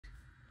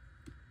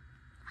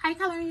Hi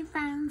coloring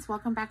friends,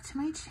 welcome back to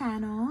my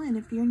channel, and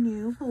if you're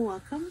new,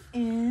 welcome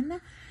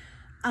in.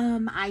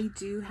 I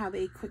do have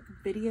a quick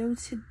video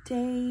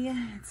today.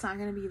 It's not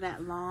going to be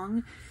that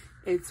long.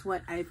 It's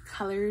what I've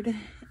colored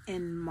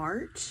in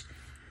March.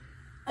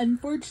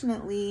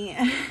 Unfortunately,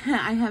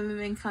 I haven't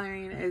been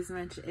coloring as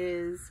much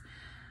as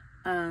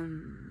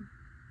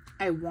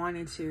I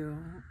wanted to,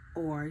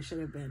 or should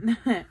have been.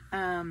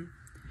 I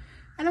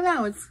don't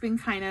know, it's been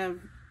kind of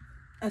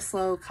a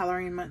slow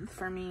coloring month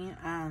for me.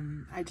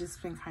 I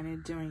just been kind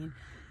of doing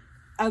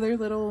other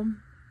little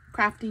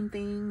crafting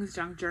things,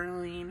 junk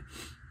journaling,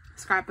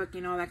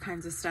 scrapbooking, all that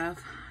kinds of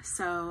stuff.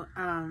 So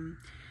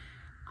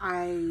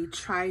I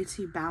try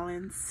to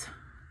balance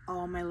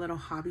all my little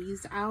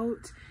hobbies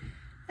out,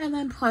 and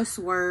then plus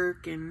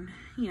work and,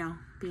 you know,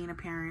 being a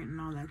parent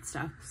and all that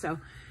stuff. So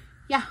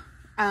yeah,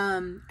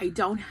 I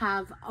don't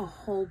have a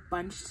whole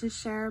bunch to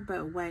share,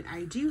 but what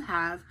I do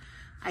have,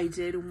 I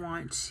did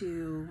want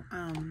to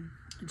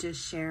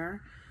just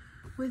share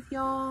with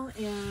y'all.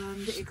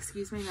 And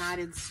excuse me, that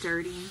it's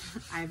sturdy.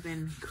 I've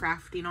been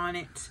crafting on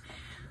it.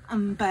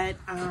 But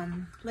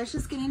let's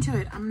just get into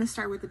it. I'm gonna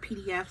start with the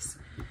PDFs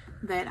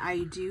that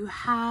I do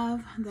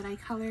have that I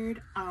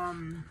colored.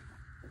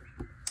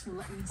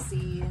 Let me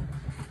see if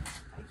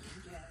I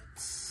can get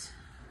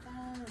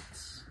that.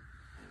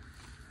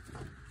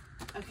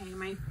 Okay,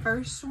 my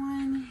first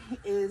one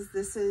is,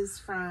 this is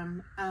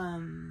from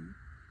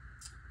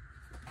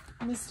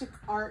Mystic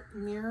Art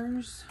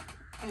Mirrors,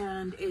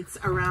 and it's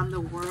Around the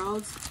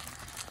World.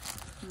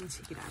 Let me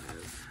take it out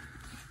of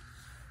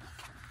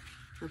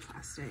the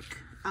plastic.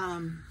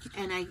 And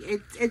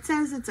it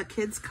says it's a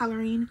kid's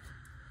coloring,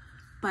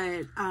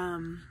 but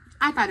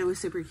I thought it was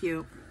super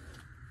cute.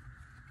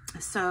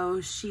 So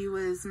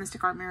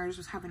Mystic Art Mirrors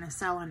was having a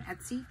sale on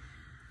Etsy,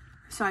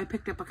 so I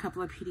picked up a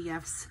couple of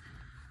PDFs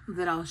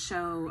that I'll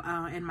show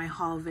in my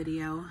haul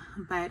video.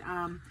 But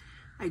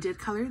I did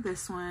color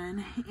this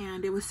one,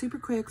 and it was super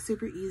quick,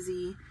 super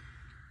easy.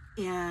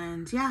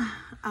 And yeah,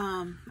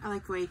 I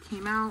like the way it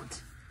came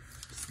out.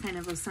 Just kind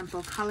of a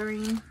simple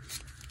coloring.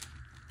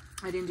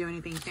 I didn't do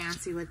anything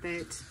fancy with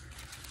it.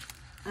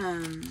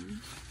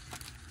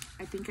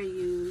 I think I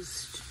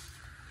used,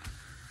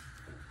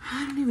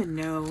 I don't even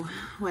know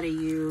what I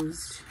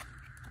used.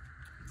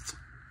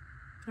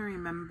 I don't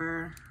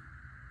remember.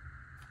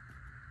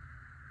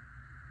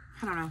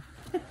 I don't know.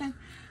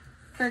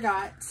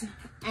 Forgot.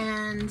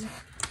 And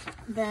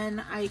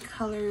then I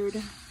colored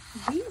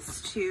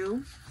these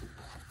two.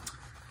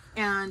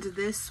 And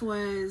this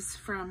was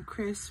from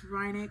Chris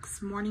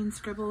Reinick's Morning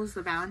Scribbles,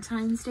 the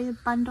Valentine's Day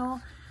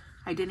bundle.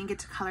 I didn't get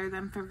to color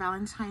them for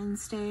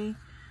Valentine's Day,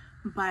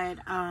 but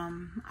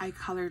I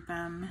colored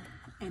them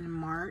in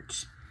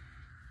March.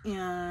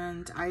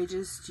 And I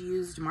just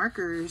used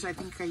markers. I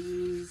think I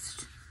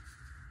used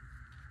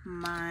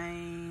my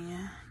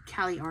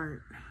Cali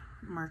Art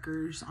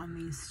markers on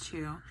these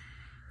two.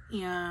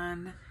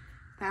 And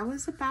that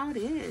was about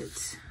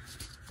it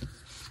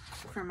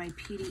for my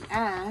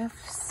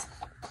PDFs.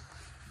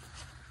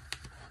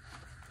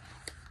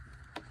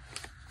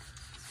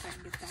 So I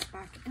can get that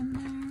back in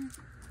there.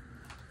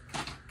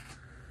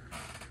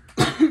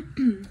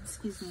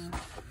 Excuse me.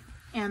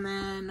 And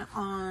then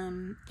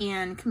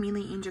and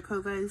Camille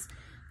Angelikova's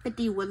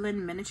 50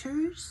 Woodland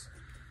Miniatures,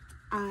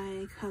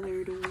 I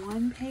colored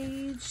one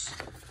page.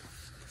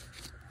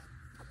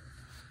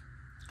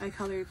 I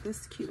colored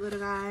this cute little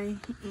guy,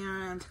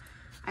 and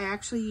I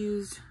actually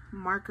used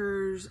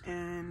markers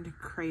and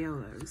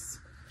Crayolas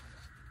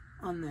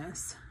on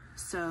this.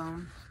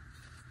 So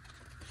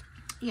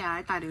yeah,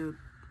 I thought it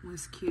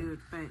was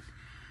cute, but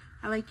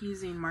I like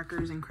using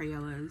markers and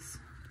Crayolas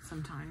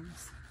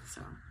sometimes.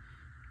 So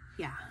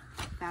yeah,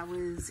 that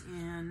was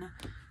in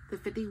the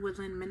 50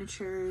 Woodland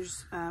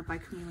Miniatures by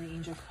Camille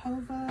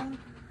Angelikova.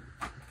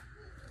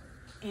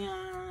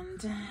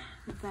 And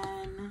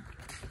then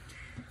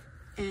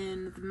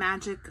in the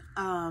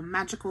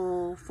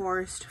Magical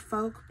Forest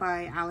Folk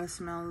by Alice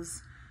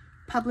Mills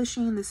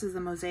Publishing, this is the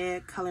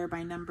Mosaic Color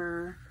by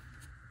Number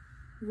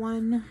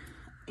 1,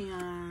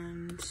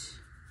 and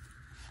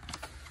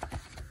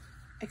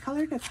I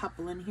colored a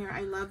couple in here.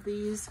 I love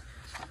these.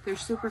 They're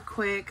super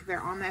quick. They're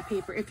on that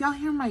paper. If y'all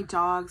hear my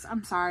dogs,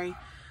 I'm sorry.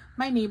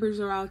 My neighbors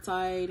are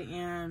outside,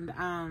 and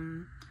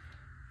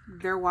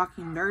they're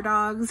walking their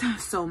dogs,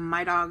 so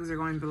my dogs are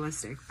going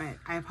ballistic, but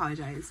I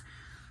apologize.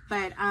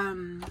 But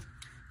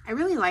I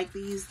really like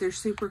these. They're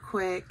super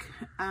quick.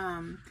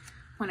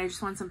 When I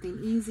just want something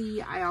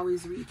easy, I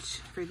always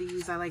reach for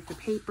these. I like the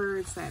paper.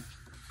 It's that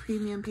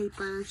premium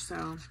paper,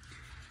 so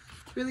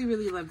really,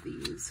 really love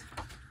these.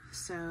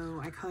 So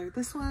I colored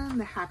this one,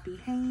 the Happy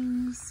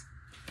Hangs.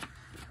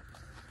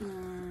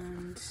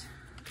 And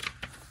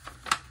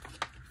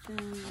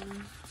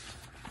then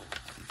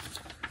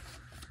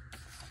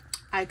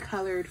I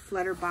colored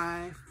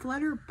Flutterby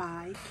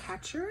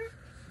Catcher.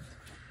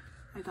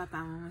 I thought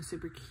that one was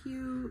super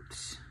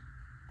cute.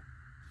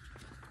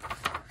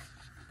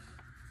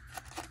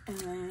 And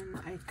then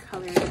I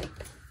colored,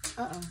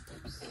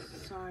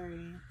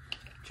 sorry,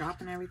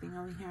 dropping everything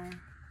over here.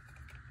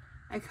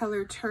 I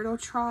colored Turtle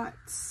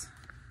Trots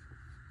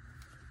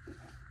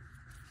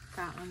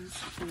That one's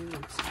cute.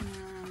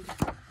 And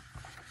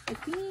I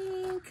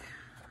think,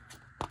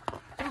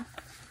 yeah,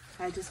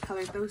 I just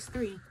colored those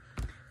 3.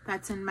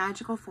 That's in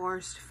Magical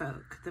Forest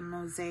Folk, the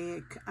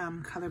Mosaic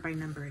Color by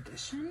Number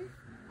edition.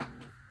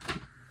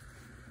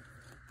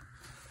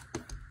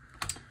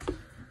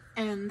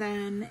 And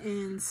then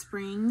in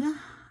Spring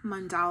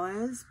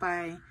Mandalas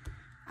by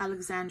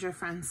Alexandra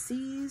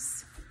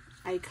Francis,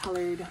 I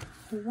colored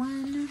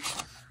 1.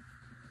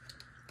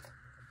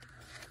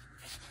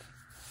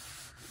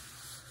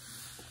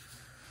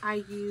 I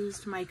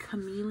used my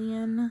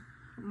chameleon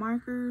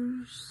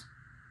markers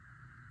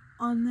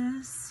on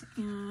this,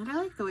 and I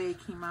like the way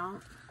it came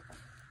out.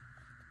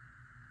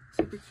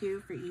 Super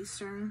cute for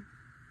Easter.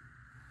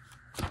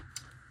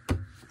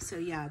 So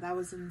yeah, that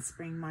was in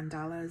Spring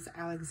Mandalas,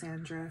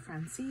 Alexandra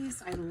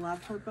Francis. I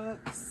love her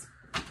books.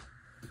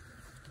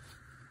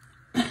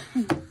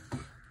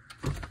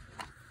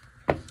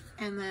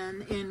 And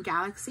then in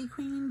Galaxy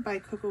Queen by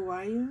Coco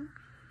Wayuu,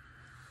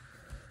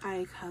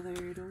 I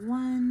colored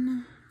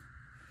 1.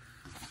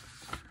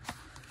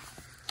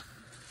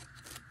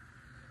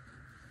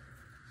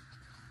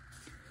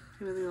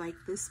 I really like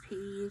this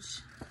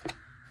page. I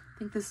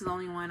think this is the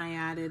only one I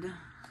added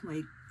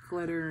like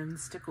glitter and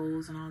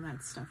stickles and all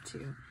that stuff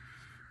too.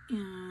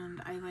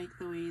 And I like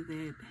the way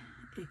that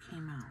it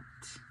came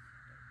out.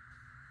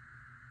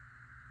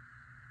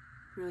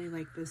 Really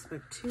like this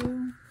book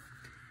too.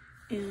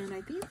 And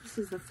I think this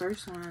is the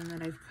first one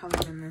that I've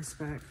colored in this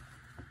book.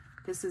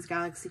 This is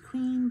Galaxy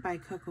Queen by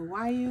Coco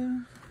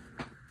Wayuu.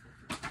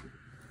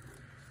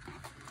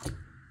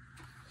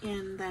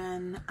 And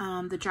then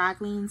the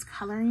Draglines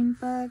coloring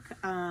book,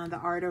 The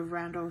Art of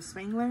Randall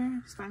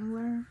Spangler.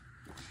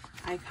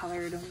 I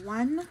colored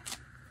 1.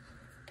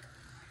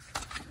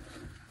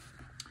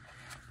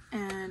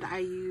 And I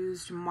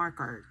used Mark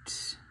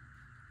Art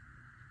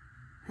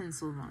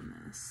pencils on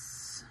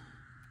this.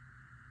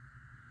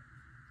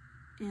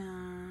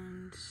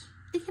 And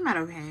it came out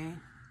okay.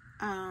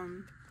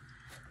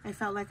 I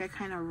felt like I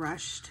kind of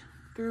rushed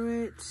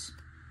through it,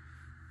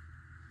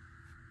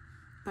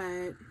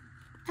 but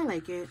I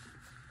like it.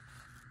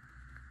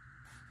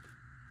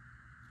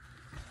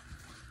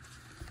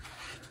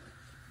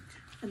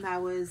 And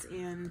that was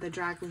in the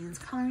Draglines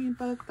coloring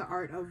book, The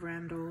Art of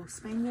Randall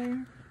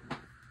Spangler.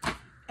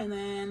 And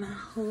then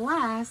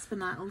last but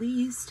not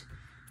least,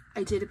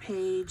 I did a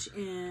page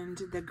in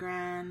the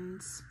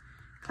Grand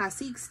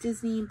Classiques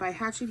Disney by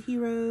Hatchet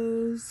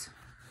Heroes.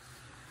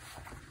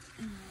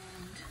 And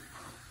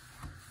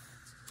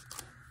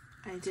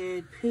I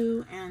did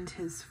Pooh and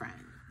His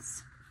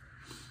Friends.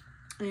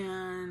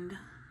 And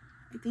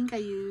I think I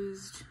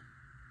used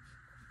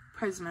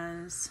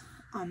Prismas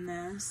on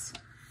this,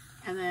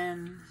 and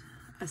then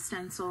a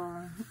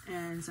stencil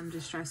and some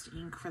distressed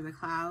ink for the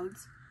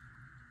clouds.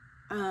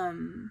 I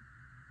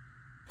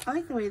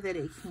like the way that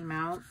it came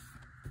out.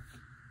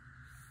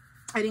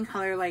 I didn't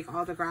color like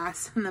all the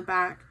grass in the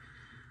back.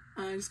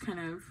 I just kind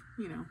of,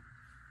 you know,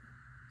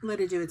 let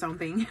it do its own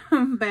thing.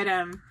 But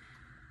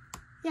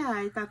yeah,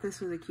 I thought this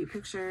was a cute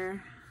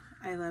picture.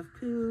 I love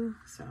Pooh,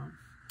 so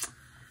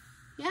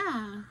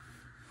yeah.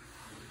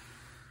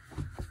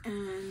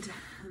 And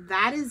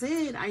that is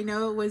it. I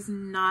know it was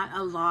not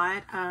a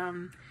lot.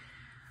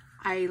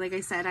 Like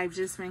I said, I've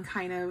just been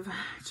kind of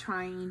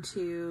trying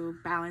to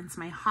balance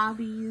my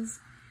hobbies.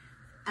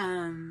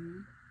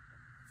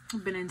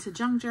 I've been into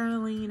junk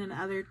journaling and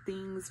other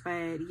things,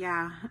 but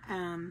yeah,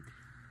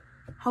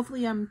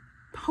 hopefully I'm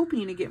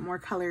hoping to get more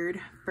colored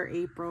for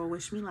April.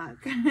 Wish me luck.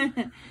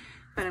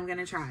 But I'm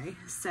gonna try.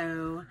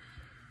 So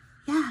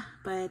yeah,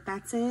 but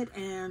that's it,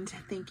 and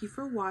thank you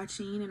for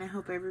watching, and I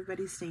hope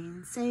everybody's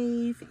staying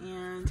safe,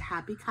 and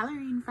happy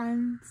coloring,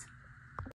 friends.